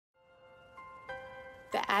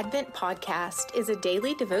The Advent Podcast is a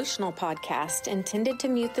daily devotional podcast intended to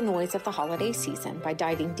mute the noise of the holiday season by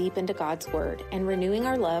diving deep into God's Word and renewing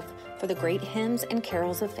our love for the great hymns and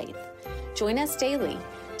carols of faith. Join us daily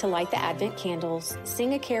to light the Advent candles,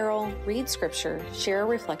 sing a carol, read scripture, share a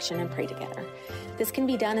reflection, and pray together. This can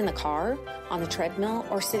be done in the car, on the treadmill,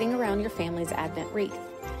 or sitting around your family's Advent wreath.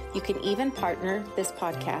 You can even partner this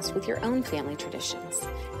podcast with your own family traditions.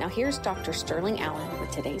 Now here's Dr. Sterling Allen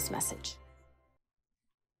with today's message.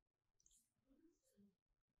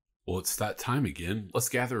 Well, it's that time again. Let's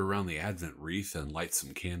gather around the Advent wreath and light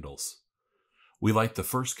some candles. We light the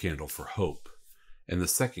first candle for hope and the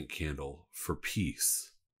second candle for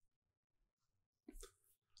peace.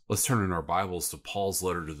 Let's turn in our Bibles to Paul's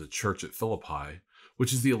letter to the church at Philippi,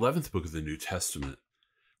 which is the 11th book of the New Testament.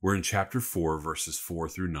 We're in chapter 4, verses 4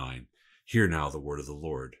 through 9. Hear now the word of the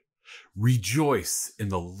Lord. Rejoice in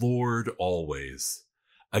the Lord always.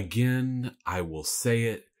 Again, I will say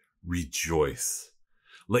it, rejoice.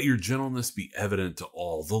 Let your gentleness be evident to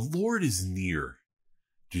all. The Lord is near.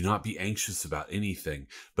 Do not be anxious about anything,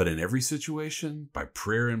 but in every situation, by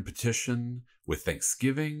prayer and petition, with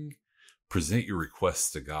thanksgiving, present your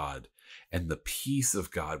requests to God, and the peace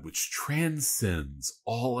of God, which transcends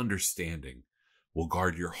all understanding, will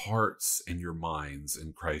guard your hearts and your minds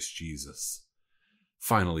in Christ Jesus.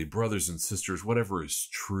 Finally, brothers and sisters, whatever is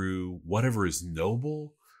true, whatever is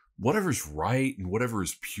noble, whatever is right, and whatever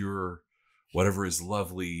is pure, whatever is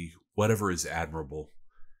lovely, whatever is admirable,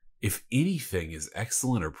 if anything is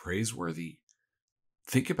excellent or praiseworthy,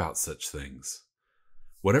 think about such things.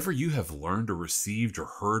 Whatever you have learned or received or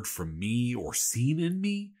heard from me or seen in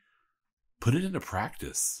me, put it into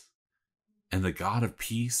practice, and the God of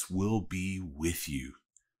peace will be with you.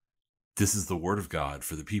 This is the word of God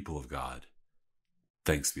for the people of God.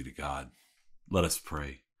 Thanks be to God. Let us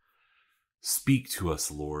pray. Speak to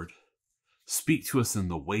us, Lord. Speak to us in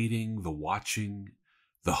the waiting, the watching,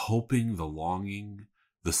 the hoping, the longing,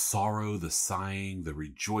 the sorrow, the sighing, the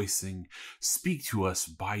rejoicing. Speak to us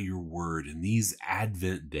by your word in these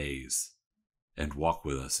Advent days, and walk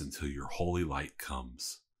with us until your holy light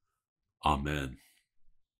comes. Amen.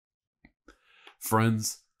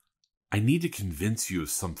 Friends, I need to convince you of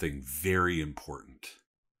something very important.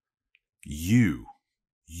 You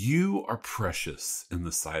are precious in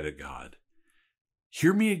the sight of God.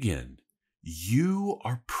 Hear me again. You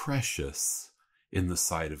are precious in the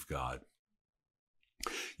sight of God.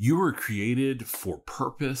 You were created for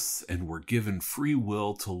purpose and were given free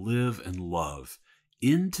will to live and love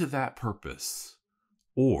into that purpose,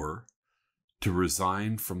 or to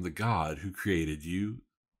resign from the God who created you,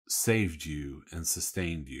 saved you, and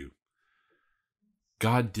sustained you.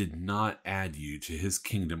 God did not add you to his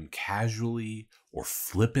kingdom casually or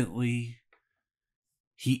flippantly.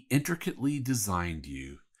 He intricately designed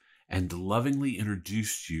you and lovingly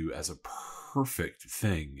introduced you as a perfect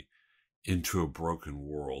thing into a broken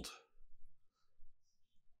world.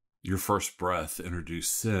 Your first breath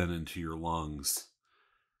introduced sin into your lungs.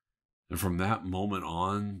 And from that moment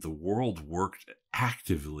on, the world worked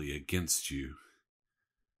actively against you.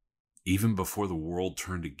 Even before the world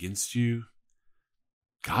turned against you,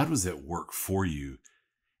 God was at work for you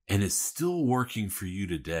and is still working for you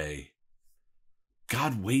today.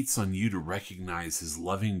 God waits on you to recognize his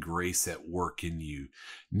loving grace at work in you,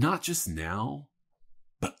 not just now,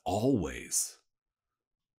 but always.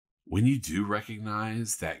 When you do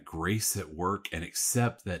recognize that grace at work and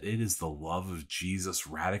accept that it is the love of Jesus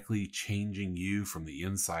radically changing you from the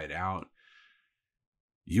inside out,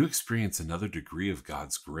 you experience another degree of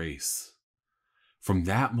God's grace. From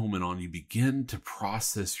that moment on, you begin to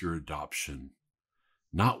process your adoption,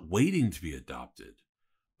 not waiting to be adopted,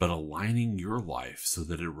 but aligning your life so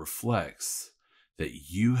that it reflects that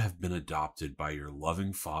you have been adopted by your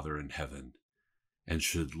loving Father in heaven and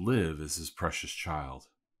should live as his precious child.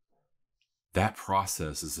 That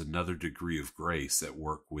process is another degree of grace at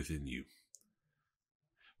work within you.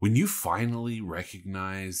 When you finally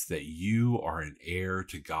recognize that you are an heir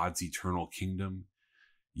to God's eternal kingdom,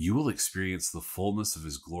 you will experience the fullness of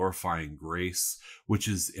his glorifying grace, which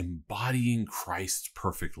is embodying Christ's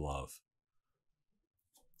perfect love.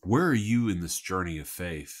 Where are you in this journey of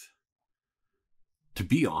faith? To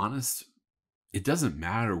be honest, it doesn't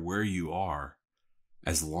matter where you are,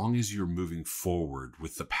 as long as you're moving forward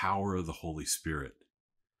with the power of the Holy Spirit.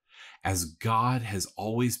 As God has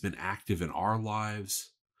always been active in our lives,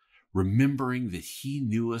 remembering that he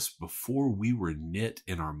knew us before we were knit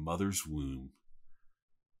in our mother's womb,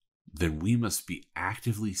 then we must be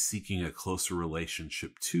actively seeking a closer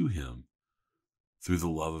relationship to him through the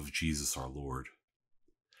love of Jesus our Lord.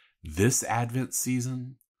 This Advent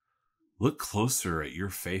season, look closer at your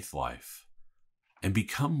faith life. and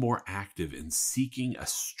become more active in seeking a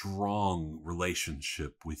strong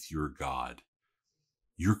relationship with your God,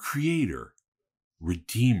 your Creator,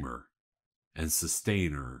 Redeemer, and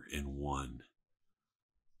Sustainer in one.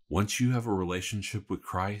 Once you have a relationship with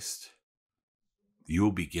Christ, you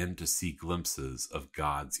will begin to see glimpses of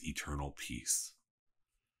God's eternal peace.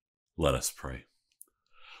 Let us pray.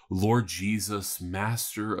 Lord Jesus,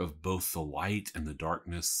 Master of both the light and the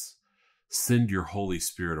darkness, send your Holy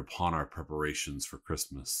Spirit upon our preparations for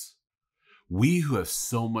Christmas. We who have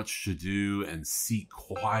so much to do and seek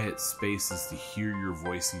quiet spaces to hear your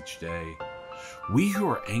voice each day, we who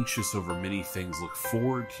are anxious over many things look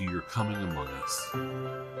forward to your coming among us.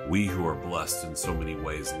 We who are blessed in so many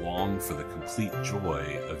ways long for the complete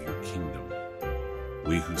joy of your kingdom.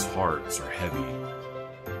 We whose hearts are heavy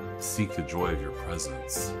seek the joy of your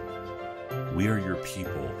presence. We are your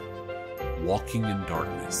people, walking in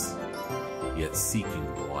darkness, yet seeking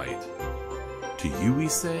the light. To you we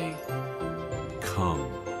say,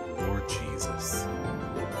 come, Lord Jesus.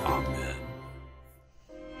 Amen.